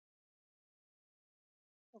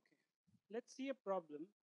Let's see a problem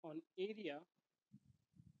on area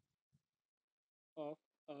of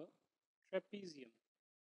a trapezium.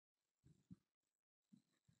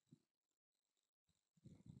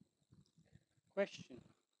 Question.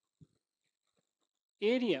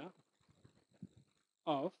 Area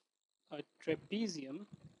of a trapezium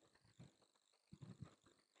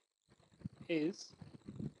is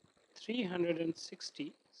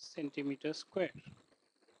 360 centimeters square.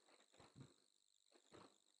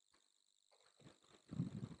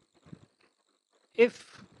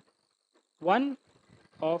 If one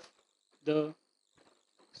of the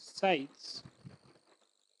sides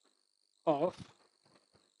of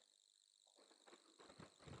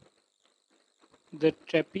the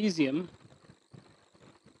trapezium,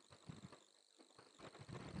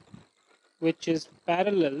 which is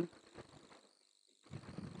parallel,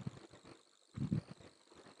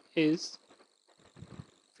 is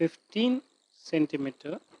 15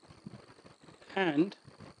 centimeter and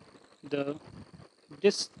the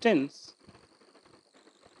distance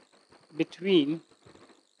between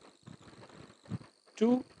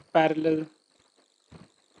two parallel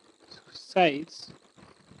sides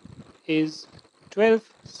is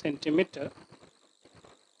 12 centimeter.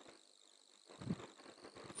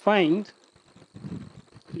 Find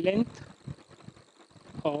length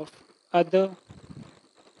of other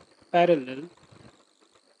parallel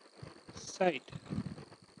side.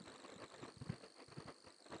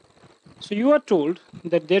 So you are told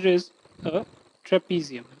that there is a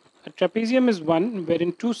trapezium. A trapezium is one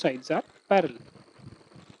wherein two sides are parallel.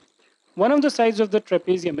 One of the sides of the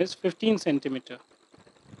trapezium is 15 centimeter.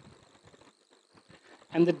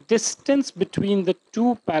 And the distance between the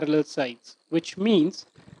two parallel sides, which means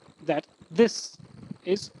that this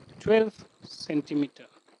is 12 centimeter.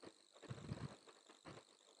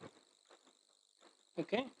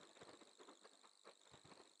 Okay?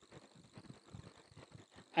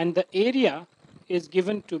 And the area is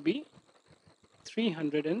given to be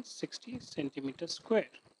 360 centimeters square.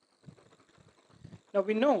 Now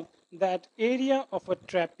we know that area of a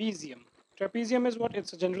trapezium is what?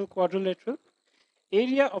 It's a general quadrilateral.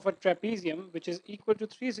 Area of a trapezium, which is equal to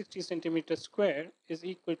 360 centimeters square, is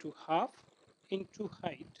equal to half into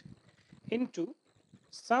height into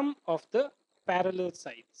sum of the parallel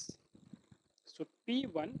sides. So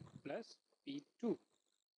P1 plus P2.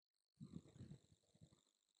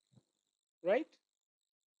 Right?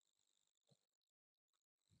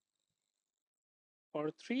 Or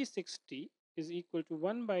 360 is equal to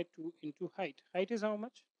 1 by 2 into height. Height is how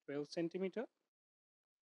much? 12 centimeter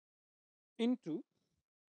into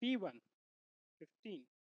P1, 15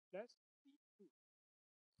 plus P2.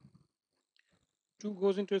 2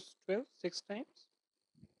 goes into 12, 6 times.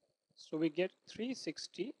 So we get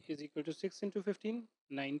 360 is equal to 6 into 15,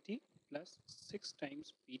 90 plus 6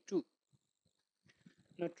 times P2.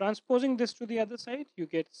 Now transposing this to the other side, you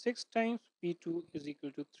get 6 times P2 is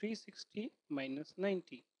equal to 360 minus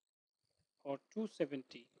 90 or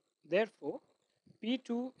 270. Therefore,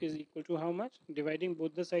 P2 is equal to how much? Dividing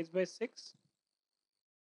both the sides by 6,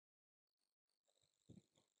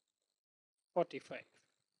 45.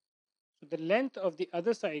 So the length of the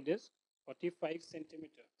other side is 45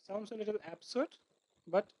 centimeter. Sounds a little absurd,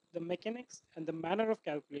 but the mechanics and the manner of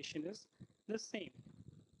calculation is the same.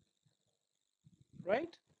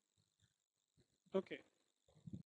 Right? Okay.